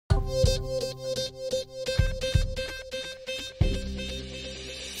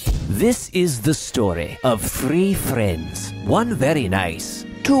This is the story of 3 friends. One very nice,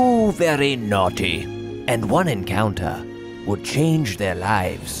 2 very naughty, and one encounter would change their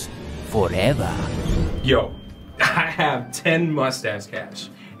lives forever. Yo, I have 10 mustache cash,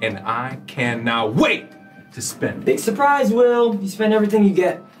 and I cannot wait to spend it. Big surprise, Will. You spend everything you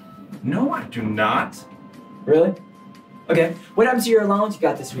get. No, I do not. Really? Okay. What happened to your allowance you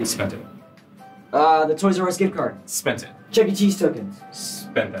got this week? Spent it. The Toys R Us gift card. Spent it. Chuck E. Cheese tokens.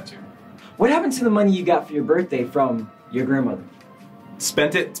 Spent that too. What happened to the money you got for your birthday from your grandmother?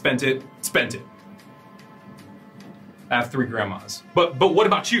 Spent it, spent it, spent it. I have 3 grandmas. But what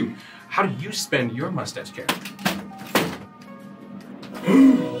about you? How do you spend your mustache cash?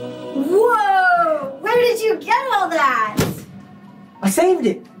 Whoa! Where did you get all that? I saved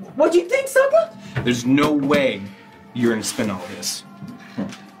it. What'd you think, sucker? There's no way you're gonna spend all this.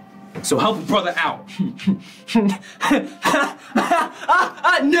 So help a brother out.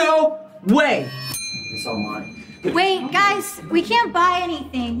 No way. It's all mine. Wait, guys, we can't buy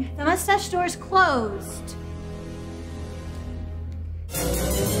anything. The Moustache Store is closed.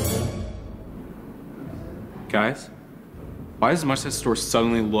 Guys, why does the Moustache Store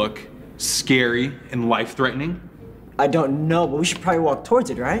suddenly look scary and life-threatening? I don't know, but we should probably walk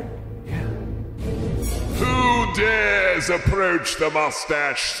towards it, right? Who dares approach the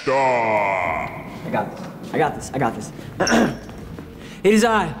Moustache Store? I got this. I got this. I got this. It is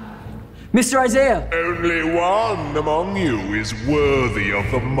I, Mr. Isaiah. Only one among you is worthy of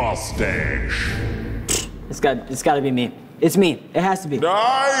the mustache. It's got to be me. It's me. It has to be.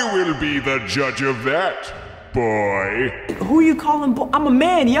 I will be the judge of that, boy. Who are you calling boy? I'm a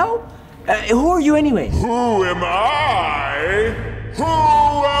man, yo. Who are you anyways? Who am I? Who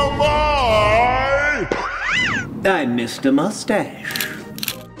am I? I'm Mr. Mustache.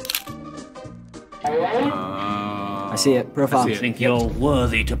 I see it. Profile. I think you're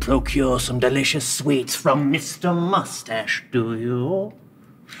worthy to procure some delicious sweets from Mr. Mustache, do you?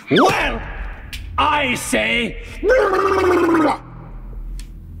 Well, I say...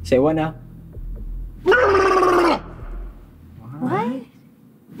 Say what now? What?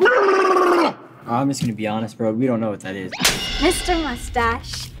 I'm just gonna be honest, bro. We don't know what that is. Mr.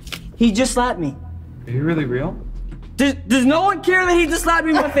 Mustache. He just slapped me. Are you really real? Does no one care that he just slapped me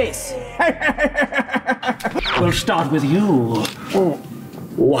in my face? We'll start with you,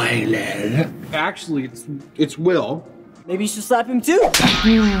 Wiley. Actually, it's Will. Maybe you should slap him too.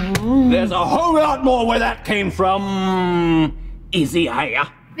 There's a whole lot more where that came from. Easy higher.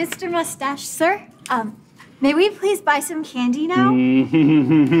 Mr. Mustache, sir, may we please buy some candy now?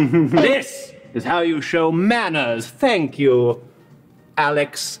 This is how you show manners. Thank you.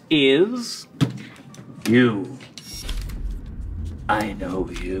 Alex is you. I know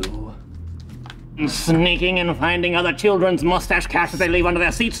you. Sneaking and finding other children's mustache cash that they leave under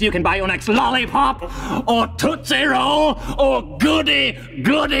their seats so you can buy your next lollipop, or Tootsie Roll, or Goody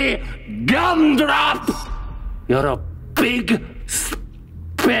Gumdrop. You're a big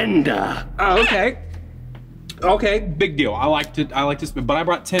spender. Okay. Okay, big deal. I like to spend, but I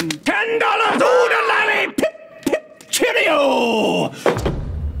brought $10. $10 pip pip cheerio.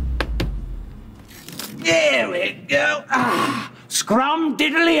 There we go. Scrum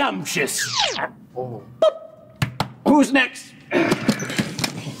diddly umptious. Who's next?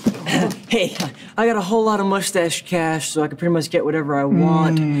 Hey, I got a whole lot of mustache cash, so I can pretty much get whatever I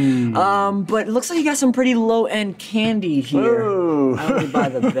want. But it looks like you got some pretty low-end candy here. Oh. I only buy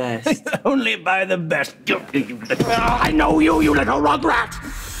the best. Only buy the best. I know you, you little rugrat.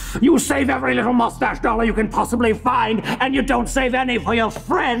 You save every little mustache dollar you can possibly find, and you don't save any for your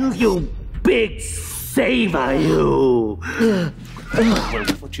friends, you big saver, you. Well,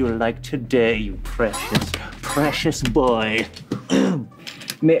 what you like today, you precious boy.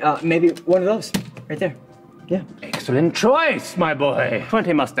 Maybe one of those, right there. Yeah. Excellent choice, my boy.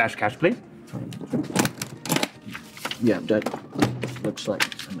 20 mustache cash, please. Yeah, that looks like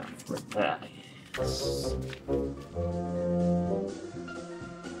enough. Yes.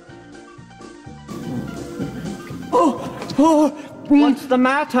 What's the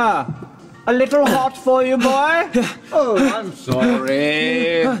matter? A little hot for you, boy? Oh, I'm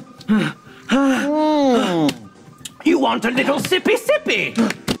sorry. You want a little sippy?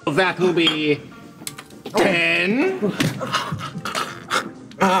 That'll be 10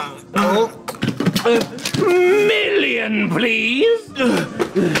 million, please.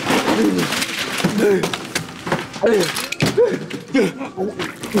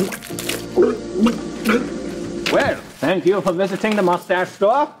 Well, thank you for visiting the Moustache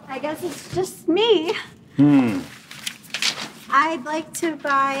Store. I guess it's just me. I'd like to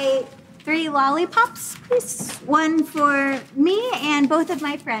buy 3 lollipops, please. 1 for me and both of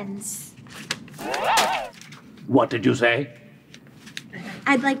my friends. What did you say?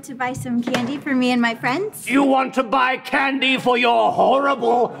 I'd like to buy some candy for me and my friends. You want to buy candy for your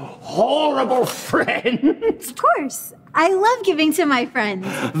horrible, horrible friends? Of course. I love giving to my friends.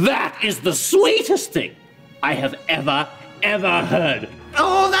 That is the sweetest thing I have ever heard.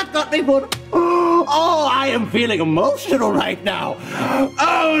 Oh, that got me good. Oh, I am feeling emotional right now.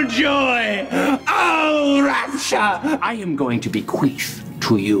 Oh, joy. Oh, rapture. I am going to bequeath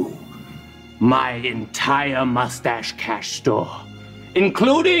to you my entire Moustache Cash Store,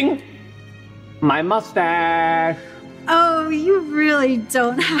 including my mustache. Oh, you really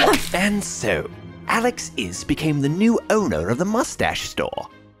don't have... And so, Alexis became the new owner of the Moustache Store.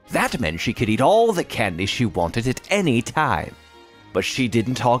 That meant she could eat all the candy she wanted at any time. But she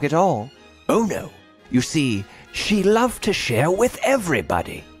didn't hog it all. Oh no. You see, she loved to share with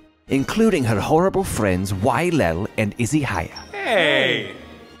everybody, including her horrible friends Wylel and Izzyhaya. Hey!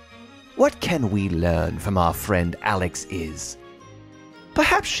 What can we learn from our friend Alexis?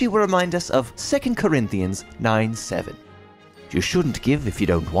 Perhaps she will remind us of 2 Corinthians 9:7. You shouldn't give if you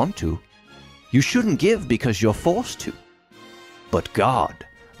don't want to. You shouldn't give because you're forced to. But God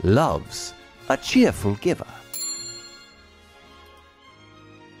loves a cheerful giver.